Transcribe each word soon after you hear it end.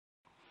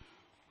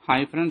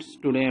Hi friends,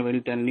 today I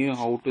will tell you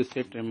how to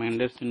set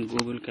reminders in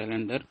Google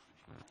Calendar.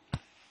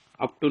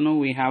 Up to now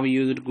we have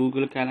used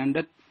Google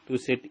Calendar to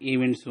set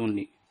events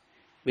only.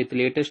 With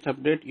latest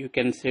update you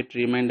can set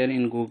reminder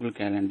in Google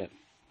Calendar.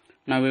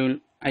 Now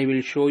I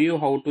will show you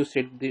how to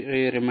set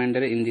the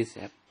reminder in this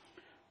app.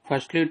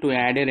 Firstly, to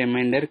add a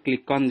reminder,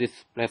 click on this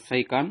plus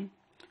icon.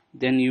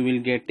 Then you will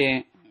get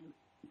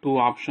two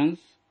options.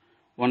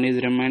 One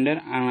is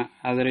reminder and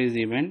other is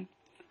event.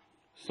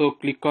 So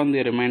click on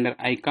the reminder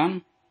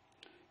icon.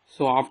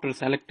 So after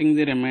selecting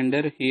the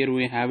reminder, here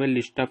we have a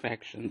list of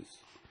actions.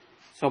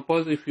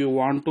 Suppose if you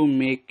want to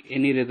make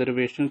any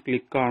reservation,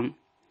 click on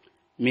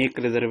make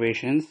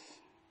reservations.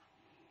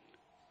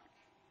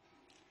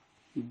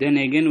 Then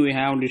again we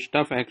have list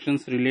of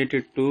actions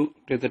related to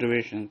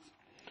reservations.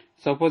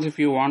 Suppose if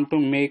you want to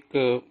make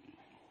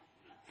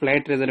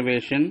flight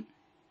reservation,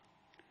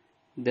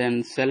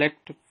 then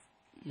select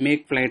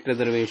make flight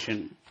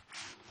reservation.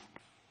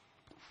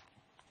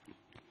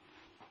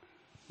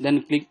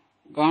 Then click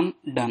on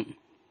done.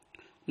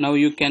 Now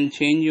you can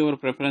change your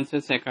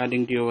preferences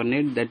according to your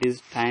need, that is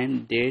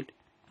time, date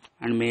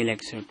and mail,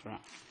 etc.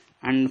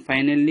 And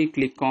finally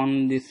click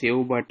on the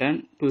save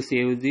button to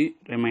save the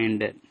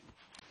reminder.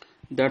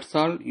 That's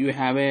all, you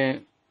have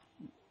a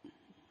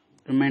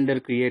reminder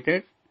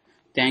created.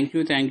 Thank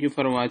you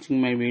for watching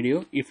my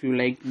video. If you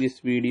like this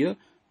video,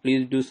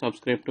 please do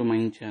subscribe to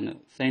my channel.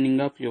 Signing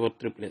off, your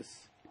Triple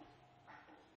S.